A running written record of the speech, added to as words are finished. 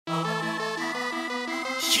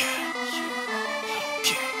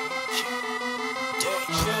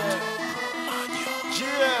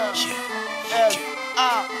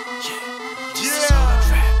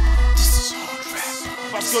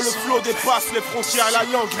Parce que le flow dépasse les frontières et la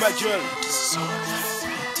langue, ma gueule.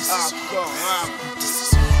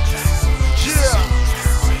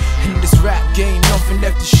 In this rap game, nothing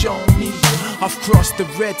left to show me. I've crossed the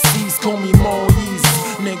Red Seas, call me Moise.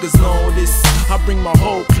 Niggas know this, I bring my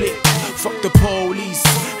whole clique. Fuck the police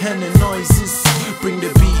and the noises. Bring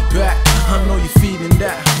the beat back, I know you're feeling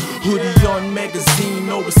that. Hoodie on, magazine,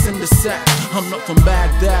 know it's in the sack. I'm not from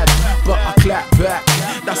Baghdad, but I clap back.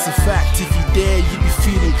 That's a fact, if you dare, you be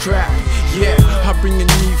feeling crap. Yeah, I bring a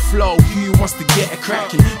new flow, who wants to get it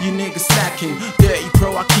cracking? You niggas slacking, dirty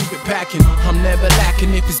pro, I keep it packing. I'm never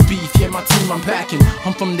lacking if it's beef, yeah, my team I'm packing.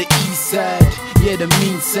 I'm from the east side, yeah, the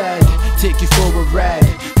mean side. Take you for a ride,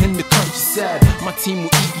 in the countryside. My team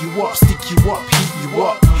will eat you up, stick you up, heat you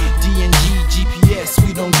up. DNG, GPS,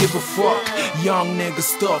 we don't give a fuck. Young nigga,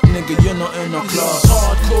 stop, nigga, you're not in our class.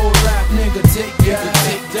 Hardcore rap, nigga, take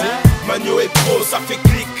that. Manio est pro, ça fait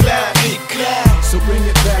clic-clac. So bring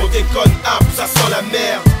it back. On déconne up, ça sent la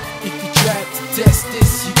merde. If you try to test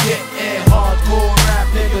this, you get air. Hardcore rap,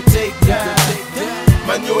 nigga, take that.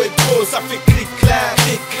 Manio est pro, ça fait clic-clac.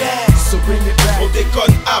 So bring it back. On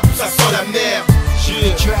déconne up, ça sent la merde. If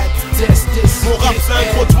you try to test this, Mon rap c'est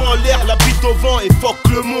un gros doigt en l'air, la bite au vent et fuck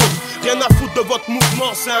le monde. Rien à foutre de votre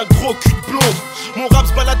mouvement, c'est un gros cul de blonde. Mon rap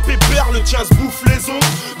se balade pépère, le tien se bouffe les ongles.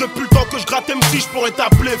 Depuis le temps que je gratte MC, je pourrais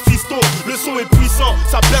t'appeler fiston. Le son est puissant,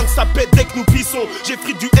 ça blinde, ça pète dès que nous pissons. J'ai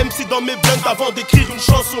pris du MC dans mes blends avant d'écrire une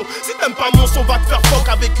chanson. Si t'aimes pas mon son, va te faire fuck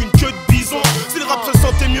avec une queue de bison. Si le rap se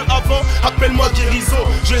sentait mieux avant, appelle-moi Guérison.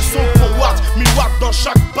 J'ai le son pour watts, 1000 watts dans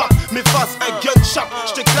chaque patte. Mes faces, un gunshot,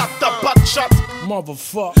 j't'éclate ta patte chat.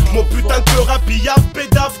 motherfuck. Mon putain de cœur habillave,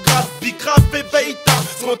 pédave, grave, bicrave et beita.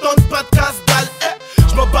 Se contente pas de casse-dalle,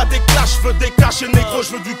 J'm'en bats des clashs, j'veux des cash et négro,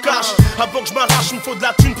 j'veux du cash. Avant que j'm'arrache, m'faut de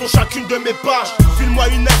la thune pour chacune de mes pages. File-moi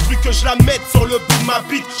une aide, plus que je la mette sur le bout de ma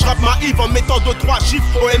bite. J'rappe ma Yves en mettant 2-3 chiffres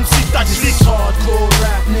au MC ta clique. Hardcore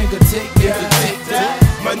rap, nigga, take that.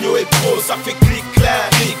 Manio est pro, ça fait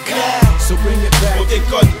clic-clac. So bring it back. On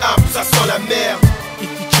déconne up, ça sent la merde. If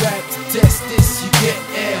you try to test this, you get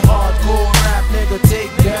air. Hardcore rap, nigga,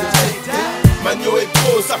 take that. Manio est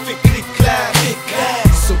pro, ça fait clic-clac.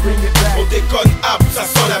 So bring it back. On déconne up, ça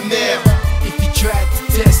sent la merde. If you try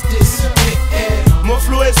to test this, you get air. Mon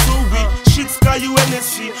flow est sous weed, shit sky ou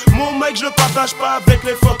NSC. Mon mic je le partage pas avec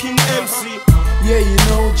les fucking MC. Yeah, you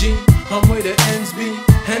know G, I'm where the ends be.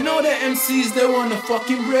 And all the MCs, they wanna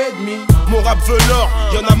fucking bread me. Mon rap veut l'or,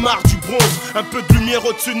 y'en a marre du bronze. Un peu de lumière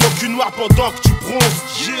au-dessus de nos culs noirs pendant que tu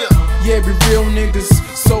bronzes. Yeah, be real niggas,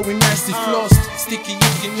 so we nasty flossed. Sticky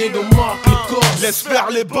icky nigga, mark le cost. Laisse faire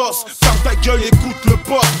les boss, ferme ta gueule, écoute le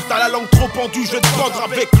boss. T'as la langue trop pendue, je vais te prendre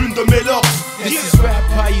avec l'une de mes locks. This is rap,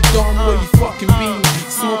 how you done, where you fucking been.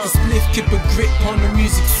 Smoke a spliff, keep a grip on the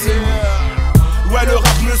music scene. Ouais, le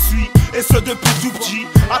rap me suit, et ce depuis tout petit.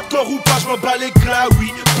 Hardcore ou pas, j'm'en bats les glas,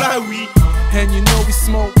 oui, ben oui. And you know we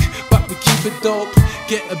smoke, but we keep it dope.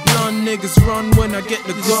 Get a blunt, niggas run when I get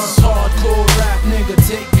the gun. This is hardcore rap, nigga,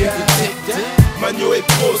 take that. Manio est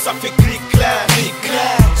pro, ça fait clic-clac.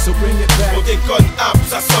 So bring it back. On déconne up,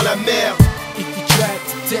 ça sent la merde.